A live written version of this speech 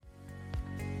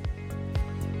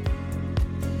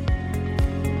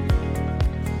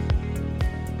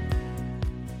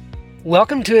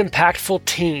Welcome to Impactful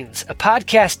Teens, a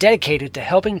podcast dedicated to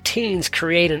helping teens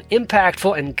create an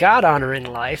impactful and God-honoring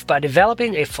life by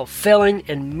developing a fulfilling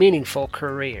and meaningful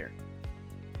career.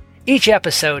 Each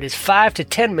episode is 5 to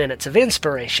 10 minutes of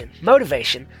inspiration,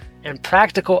 motivation, and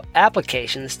practical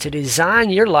applications to design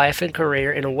your life and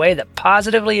career in a way that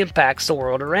positively impacts the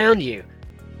world around you.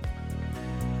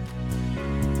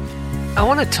 I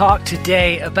want to talk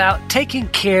today about taking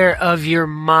care of your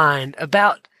mind,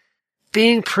 about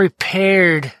being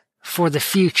prepared for the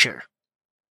future.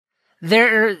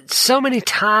 There are so many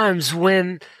times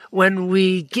when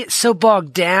we get so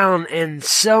bogged down and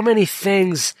so many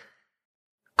things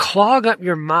clog up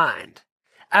your mind.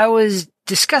 I was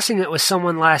discussing it with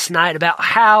someone last night about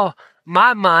how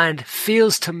my mind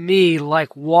feels to me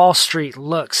like Wall Street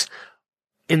looks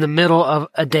in the middle of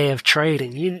a day of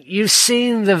trading. You've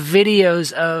seen the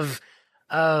videos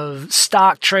of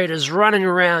stock traders running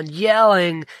around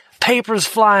yelling, papers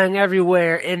flying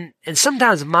everywhere, and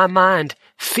sometimes my mind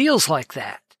feels like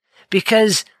that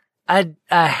because I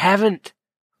haven't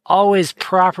always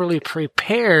properly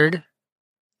prepared.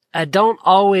 I don't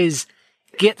always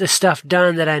get the stuff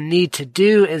done that I need to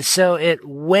do, and so it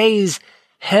weighs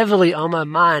heavily on my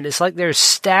mind. It's like there's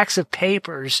stacks of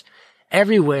papers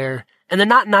everywhere, and they're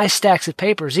not nice stacks of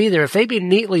papers either. If they'd be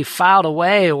neatly filed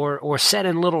away or set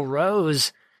in little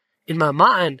rows in my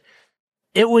mind,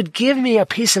 it would give me a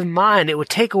peace of mind. It would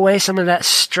take away some of that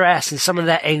stress and some of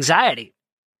that anxiety.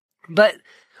 But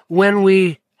when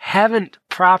we haven't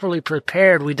properly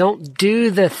prepared, we don't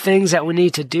do the things that we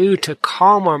need to do to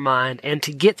calm our mind and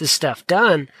to get the stuff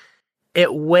done,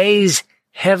 it weighs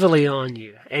heavily on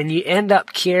you. And you end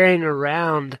up carrying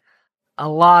around a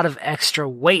lot of extra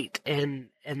weight and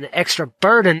the extra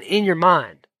burden in your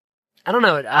mind. I don't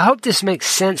know. I hope this makes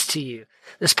sense to you.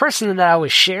 This person that I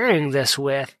was sharing this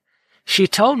with, she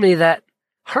told me that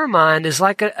her mind is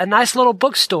like a nice little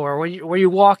bookstore where you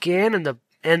walk in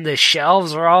and the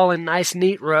shelves are all in nice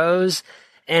neat rows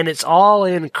and it's all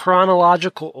in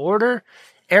chronological order.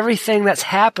 Everything that's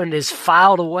happened is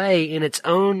filed away in its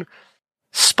own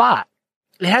spot.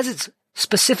 It has its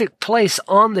specific place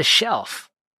on the shelf.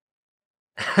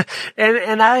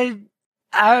 and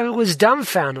I was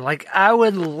dumbfounded. Like, I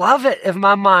would love it if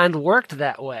my mind worked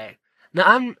that way.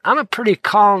 Now I'm a pretty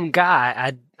calm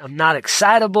guy. I'm not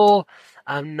excitable.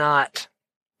 I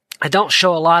don't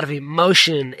show a lot of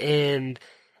emotion and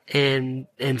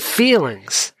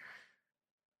feelings.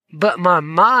 But my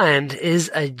mind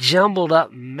is a jumbled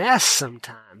up mess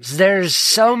sometimes. There's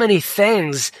so many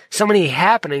things, so many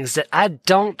happenings that I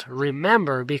don't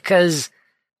remember because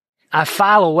I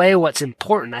file away what's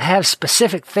important. I have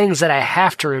specific things that I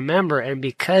have to remember, and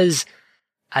because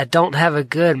I don't have a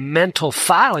good mental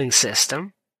filing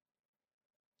system,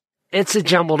 it's a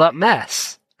jumbled up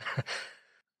mess.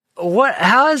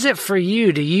 How is it for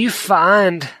you? Do you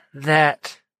find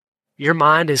that your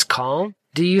mind is calm?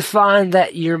 Do you find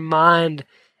that your mind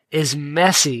is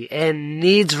messy and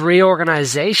needs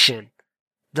reorganization?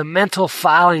 The mental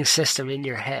filing system in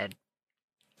your head.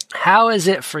 How is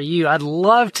it for you? I'd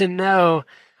love to know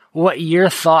what your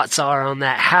thoughts are on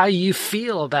that, how you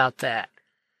feel about that.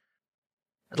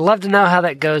 I'd love to know how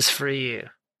that goes for you.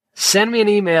 Send me an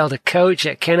email to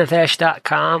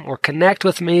coach@kennethesh.com or connect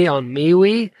with me on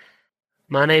MeWe.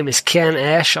 My name is Ken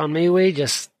Esh on MeWe.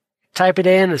 Just type it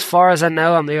in. As far as I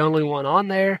know, I'm the only one on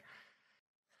there.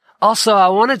 Also, I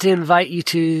wanted to invite you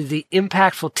to the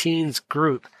Impactful Teens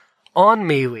group on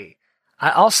MeWe. I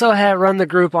also run the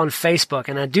group on Facebook,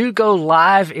 and I do go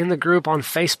live in the group on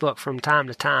Facebook from time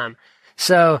to time.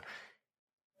 So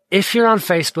if you're on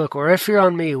Facebook or if you're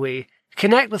on MeWe,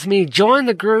 connect with me, join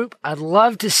the group. I'd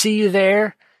love to see you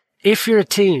there. If you're a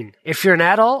teen, if you're an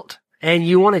adult and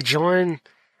you want to join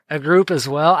a group as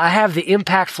well, I have the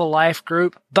Impactful Life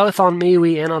group, both on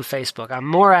MeWe and on Facebook. I'm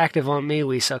more active on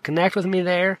MeWe, so connect with me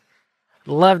there.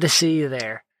 Love to see you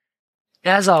there.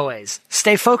 As always,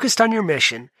 stay focused on your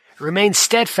mission, remain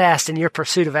steadfast in your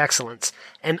pursuit of excellence,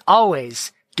 and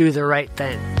always do the right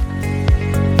thing.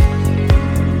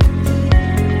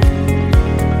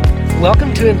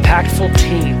 Welcome to Impactful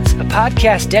Teens, a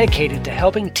podcast dedicated to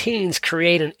helping teens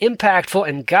create an impactful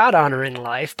and God-honoring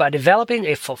life by developing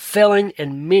a fulfilling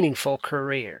and meaningful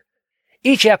career.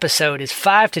 Each episode is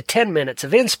 5 to 10 minutes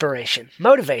of inspiration,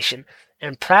 motivation,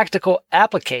 and practical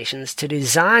applications to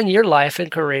design your life and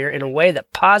career in a way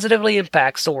that positively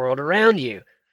impacts the world around you.